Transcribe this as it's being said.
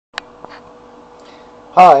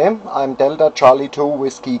Hi, I'm Delta Charlie 2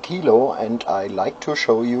 Whiskey Kilo and I like to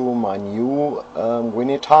show you my new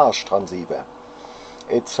Winitage transceiver.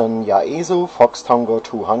 It's an Yaesu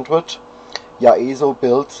FT-200. Yaesu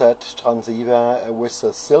built that transceiver with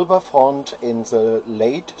a silver front in the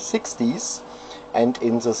late 60s, and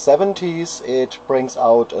in the 70s it brings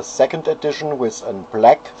out a second edition with a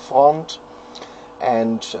black front,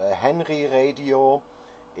 and Henry Radio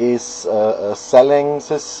is selling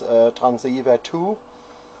this transceiver too.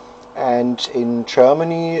 And in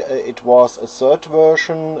Germany it was a third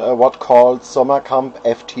version, what called Sommerkamp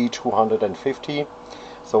FT-250.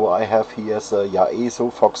 So I have here the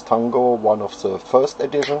Yaesu Fox-Tango, one of the first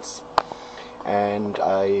editions, and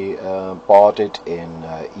I bought it in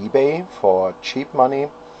eBay for cheap money.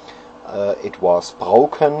 It was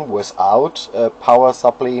broken without power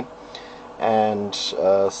supply, and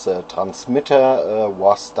the transmitter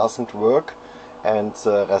doesn't work, and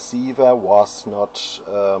the receiver was not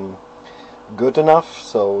good enough,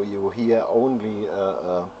 so you hear only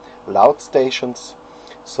loud stations.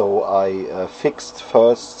 So I fixed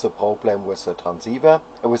first the problem with the transceiver,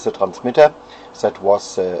 with the transmitter. That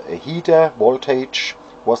was a heater voltage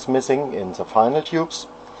was missing in the final tubes.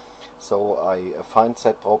 So I find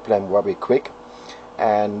that problem very quick,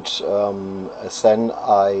 and then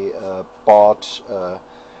I bought a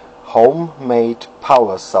homemade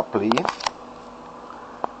power supply.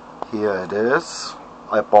 Here it is.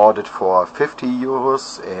 I bought it for 50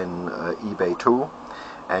 euros in eBay too,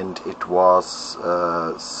 and it was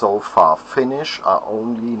so far finished. I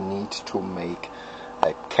only need to make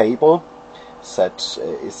a cable. That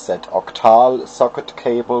is that octal socket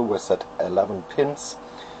cable with that 11 pins.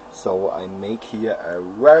 So I make here a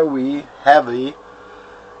very heavy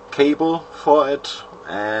cable for it,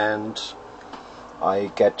 and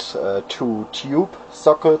I get 2 tube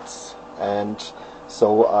sockets, and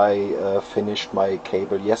so I finished my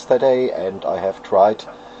cable yesterday, and I have tried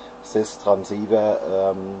this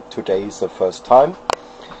transceiver today is the first time.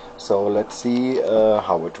 So let's see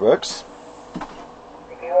how it works.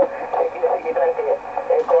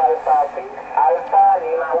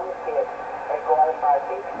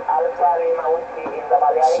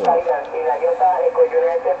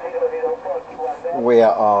 We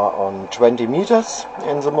are on 20 meters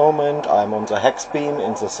in the moment. I'm on the hex beam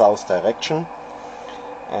in the south direction,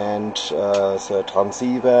 and the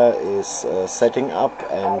transceiver is setting up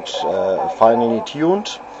and finally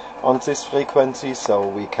tuned on this frequency, so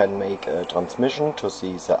we can make a transmission to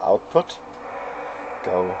see the output.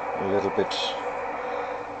 Go a little bit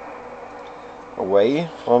away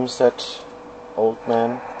from that old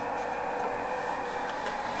man.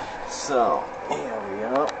 So here we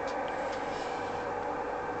are.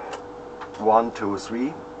 1, 2,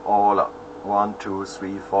 3, all up. 1, 2,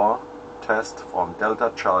 3, 4. Test from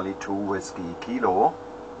Delta Charlie 2 Whiskey Kilo.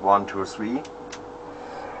 1, 2, 3.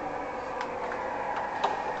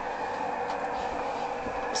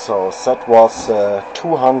 So that was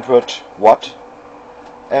 200 watt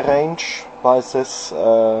range by this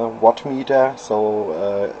watt meter.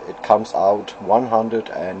 So it comes out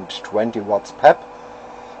 120 watts pep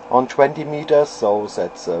on 20 meters. So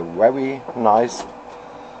that's a very nice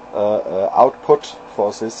output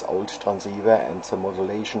for this old transceiver, and the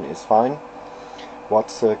modulation is fine, what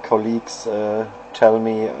the colleagues tell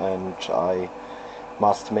me, and I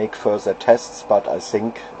must make further tests, but I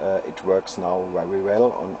think it works now very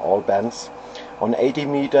well on all bands. On 80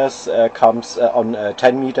 meters comes on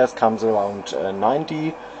 10 meters comes around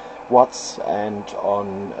 90 watts, and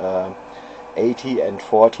on 80 and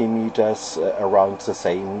 40 meters around the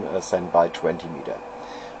same then by 20 meters.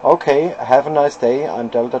 Okay, have a nice day. I'm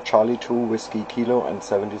Delta Charlie 2 Whiskey Kilo and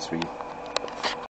 73.